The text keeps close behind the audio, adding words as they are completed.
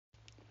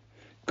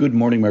Good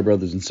morning, my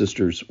brothers and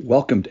sisters.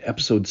 Welcome to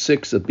episode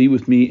 6 of Be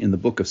With Me in the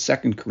book of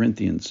 2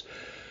 Corinthians.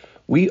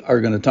 We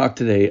are going to talk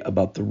today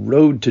about the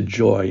road to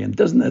joy. And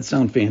doesn't that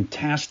sound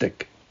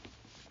fantastic?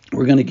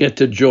 We're going to get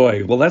to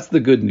joy. Well, that's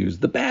the good news.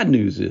 The bad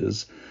news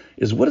is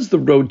what is the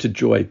road to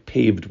joy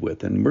paved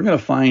with? And we're going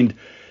to find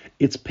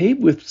it's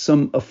paved with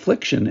some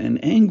affliction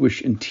and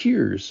anguish and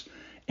tears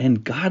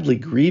and godly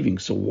grieving.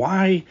 So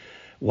why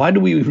do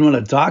we even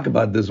want to talk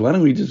about this? Why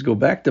don't we just go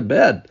back to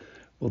bed?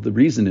 Well, the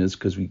reason is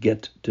because we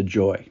get to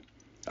joy.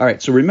 All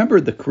right, so remember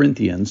the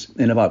Corinthians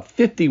in about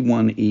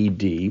 51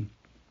 AD.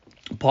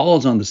 Paul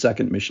is on the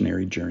second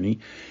missionary journey,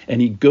 and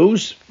he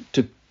goes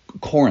to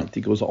Corinth. He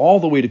goes all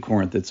the way to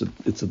Corinth. It's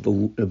a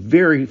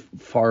very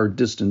far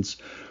distance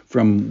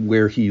from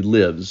where he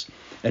lives.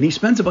 And he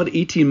spends about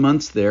 18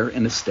 months there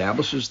and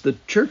establishes the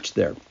church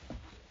there.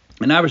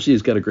 And obviously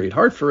he's got a great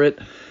heart for it.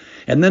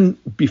 And then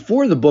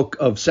before the book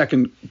of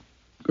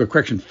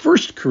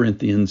First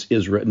Corinthians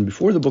is written,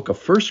 before the book of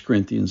First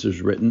Corinthians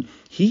is written,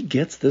 he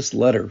gets this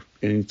letter,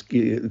 and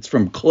it's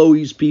from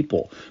Chloe's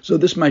people. So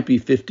this might be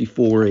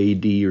 54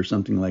 AD or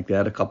something like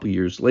that, a couple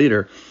years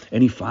later,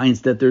 and he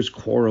finds that there's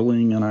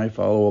quarreling, and I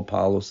follow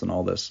Apollos and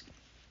all this.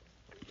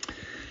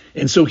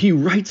 And so he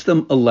writes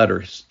them a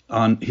letter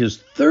on his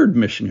third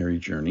missionary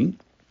journey.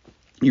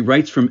 He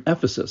writes from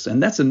Ephesus,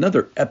 and that's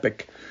another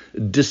epic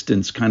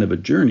distance kind of a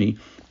journey.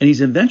 And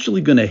he's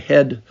eventually going to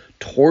head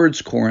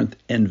towards Corinth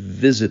and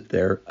visit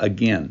there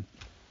again.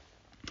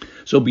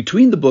 So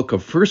between the book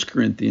of 1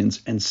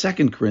 Corinthians and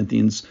 2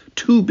 Corinthians,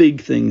 two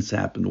big things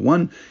happened.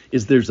 One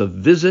is there's a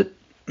visit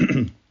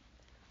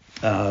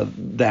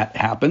that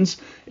happens,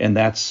 and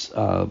that's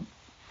a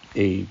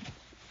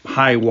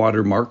high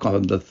water mark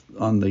on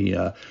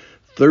the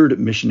third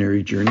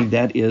missionary journey.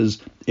 That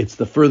is, it's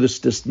the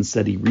furthest distance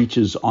that he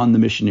reaches on the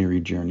missionary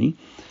journey.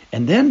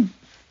 And then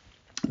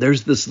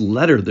there's this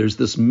letter, there's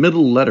this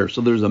middle letter.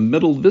 So there's a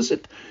middle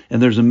visit and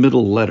there's a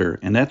middle letter,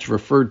 and that's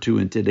referred to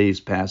in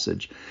today's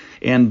passage.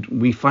 And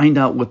we find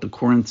out what the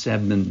Corinthians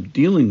have been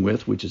dealing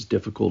with, which is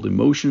difficult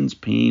emotions,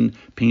 pain,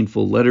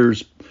 painful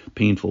letters,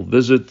 painful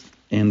visits,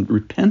 and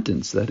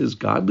repentance. That is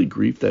godly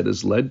grief that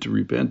has led to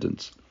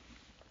repentance.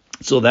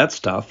 So that's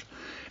tough.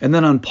 And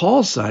then on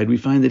Paul's side, we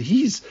find that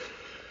he's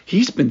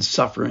been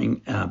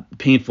suffering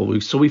painful.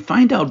 So we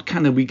find out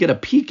we get a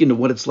peek into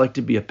what it's like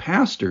to be a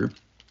pastor,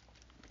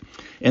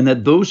 and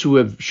that those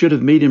who should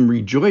have made him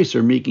rejoice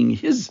are making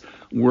his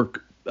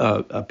work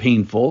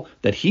painful,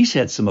 that he's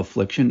had some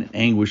affliction,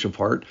 anguish of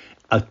heart,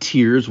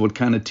 tears. What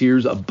kind of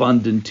tears?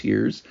 Abundant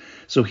tears.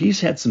 So he's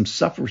had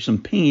some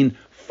pain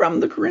from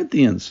the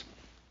Corinthians.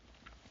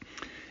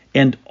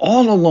 And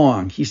all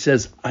along, he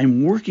says,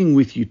 I'm working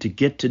with you to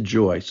get to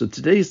joy. So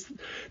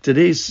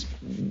today's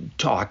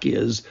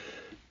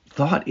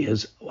thought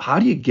is, how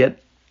do you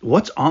get,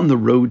 what's on the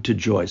road to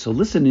joy? So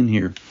listen in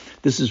here.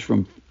 This is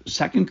from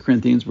 2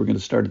 Corinthians. We're going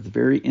to start at the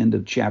very end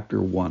of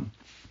chapter 1.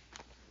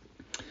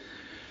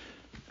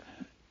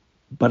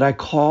 But I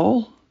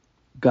call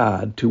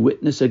God to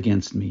witness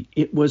against me.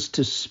 It was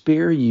to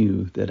spare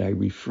you that I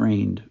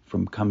refrained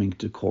from coming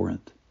to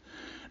Corinth.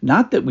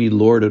 Not that we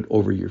lord it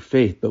over your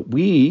faith, but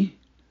we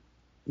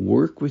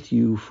work with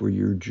you for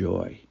your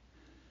joy,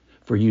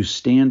 for you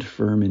stand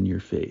firm in your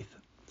faith.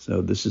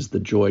 So this is the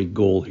joy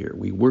goal here.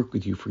 We work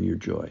with you for your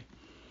joy.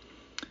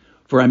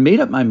 For I made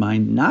up my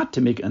mind not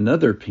to make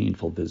another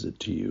painful visit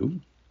to you.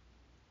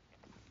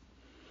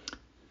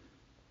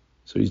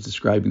 So he's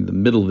describing the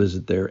middle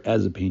visit there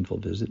as a painful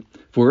visit.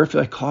 For if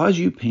I cause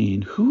you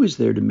pain, who is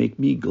there to make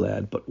me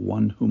glad but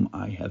one whom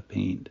I have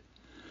pained?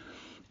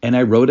 And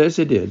I wrote as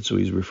I did. So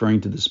he's referring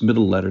to this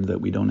middle letter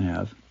that we don't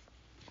have.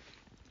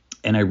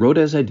 And I wrote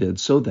as I did,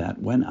 so that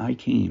when I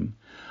came,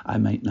 I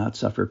might not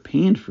suffer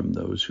pain from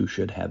those who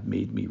should have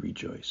made me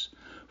rejoice.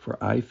 For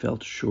I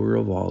felt sure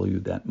of all you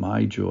that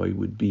my joy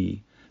would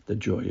be the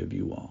joy of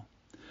you all.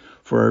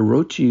 For I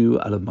wrote to you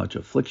out of much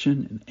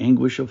affliction and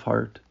anguish of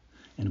heart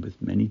and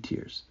with many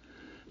tears,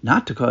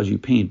 not to cause you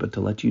pain, but to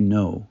let you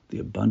know the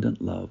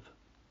abundant love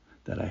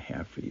that I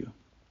have for you.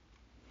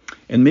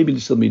 And maybe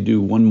just let me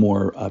do one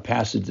more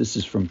passage. This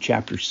is from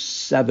chapter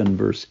 7,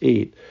 verse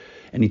 8.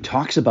 And he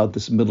talks about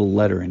this middle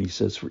letter, and he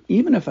says, for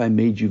even if I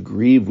made you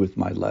grieve with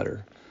my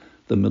letter,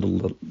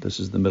 this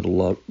is the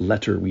middle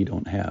letter we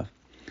don't have.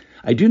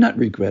 I do not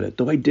regret it,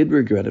 though I did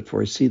regret it,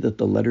 for I see that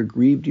the letter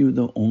grieved you,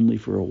 though only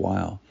for a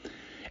while.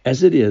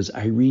 As it is,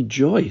 I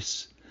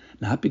rejoice,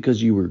 not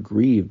because you were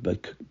grieved,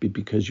 but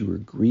because you were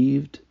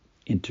grieved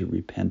into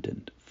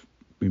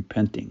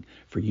repenting,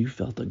 for you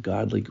felt a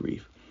godly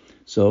grief,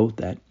 so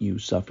that you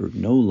suffered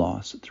no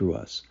loss through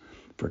us.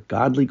 For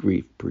godly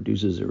grief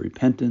produces a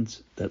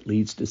repentance that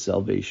leads to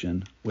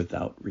salvation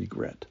without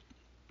regret.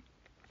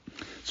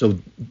 So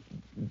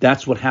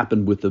that's what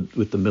happened with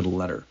the middle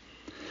letter.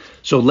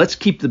 So let's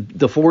keep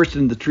the forest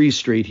and the trees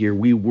straight here.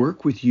 We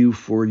work with you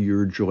for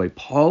your joy.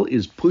 Paul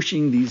is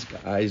pushing these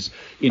guys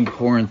in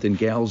Corinth and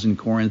gals in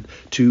Corinth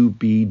to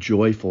be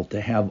joyful,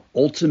 to have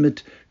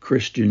ultimate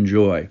Christian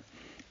joy.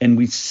 And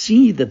we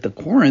see that the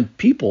Corinth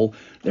people,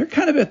 they're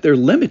kind of at their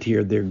limit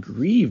here. They're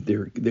grieved.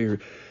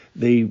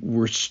 They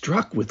were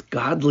struck with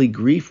godly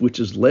grief, which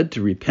has led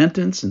to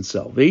repentance and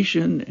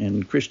salvation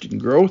and Christian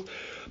growth.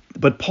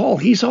 But Paul,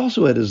 he's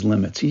also at his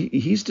limits.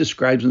 He's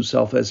describes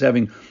himself as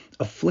having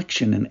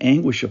affliction and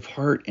anguish of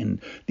heart, and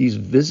these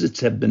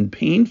visits have been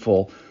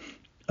painful.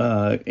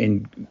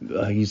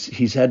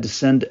 He's had to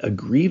send a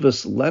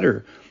grievous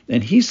letter,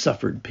 and he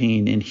suffered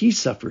pain and he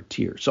suffered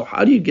tears. So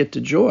how do you get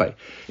to joy?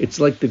 It's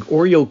like the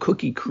Oreo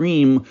cookie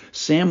cream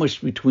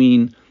sandwiched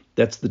between,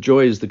 that's the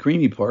joy is the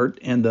creamy part,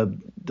 and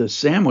the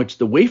sandwich,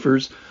 the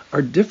wafers,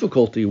 are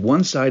difficulty.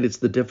 One side it's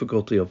the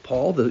difficulty of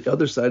Paul, the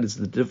other side is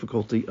the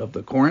difficulty of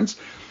the Corinth.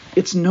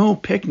 It's no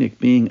picnic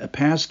being a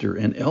pastor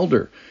and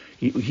elder.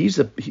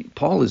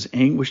 Paul is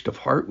anguished of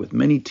heart with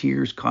many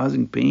tears,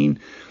 causing pain,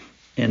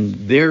 and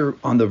they're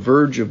on the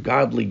verge of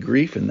godly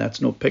grief, and that's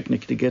no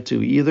picnic to get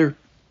to either.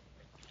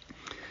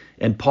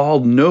 And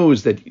Paul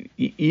knows that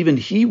even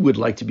he would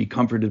like to be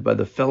comforted by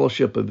the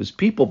fellowship of his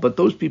people, but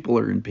those people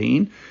are in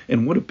pain.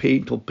 And what do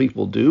painful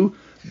people do?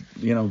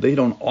 They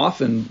don't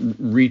often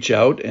reach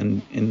out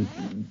and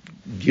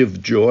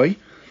give joy.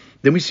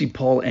 Then we see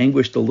Paul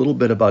anguished a little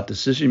bit about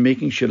decision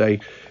making. Should I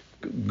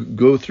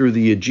go through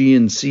the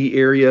Aegean Sea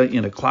area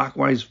in a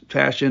clockwise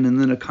fashion and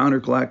then a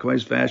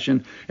counterclockwise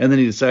fashion? And then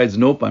he decides,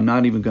 nope, I'm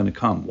not even going to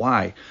come.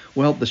 Why?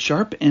 Well, the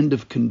sharp end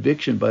of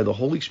conviction by the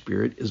Holy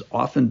Spirit is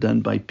often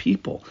done by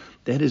people.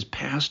 That is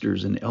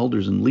pastors and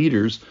elders and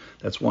leaders.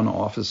 That's one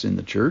office in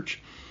the church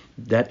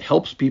that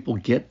helps people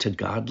get to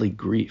godly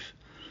grief.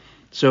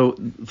 So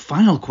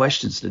final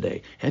questions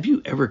today. Have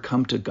you ever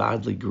come to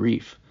godly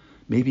grief?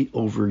 Maybe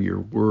over your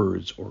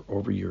words or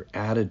over your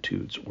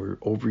attitudes or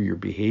over your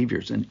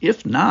behaviors. And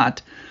if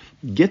not,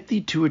 get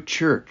thee to a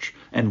church.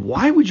 And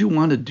why would you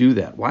want to do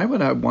that? Why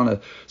would I want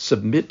to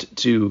submit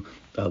to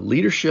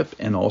leadership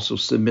and also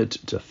submit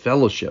to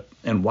fellowship?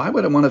 And why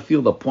would I want to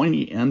feel the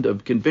pointy end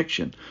of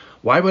conviction?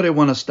 Why would I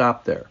want to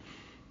stop there?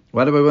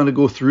 Why do I want to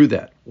go through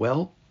that?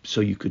 Well,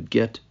 so you could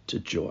get to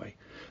joy.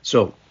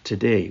 So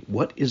today,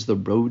 what is the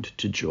road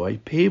to joy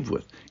paved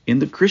with? In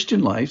the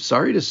Christian life,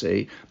 sorry to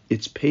say,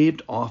 it's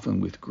paved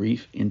often with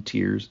grief and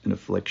tears and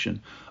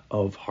affliction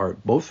of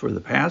heart, both for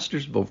the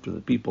pastors, both for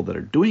the people that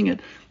are doing it,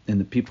 and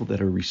the people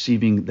that are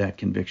receiving that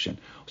conviction.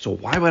 So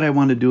why would I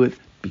want to do it?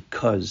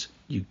 Because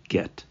you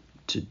get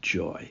to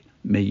joy.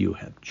 May you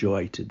have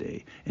joy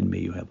today, and may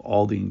you have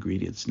all the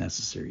ingredients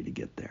necessary to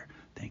get there.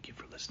 Thank you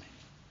for listening.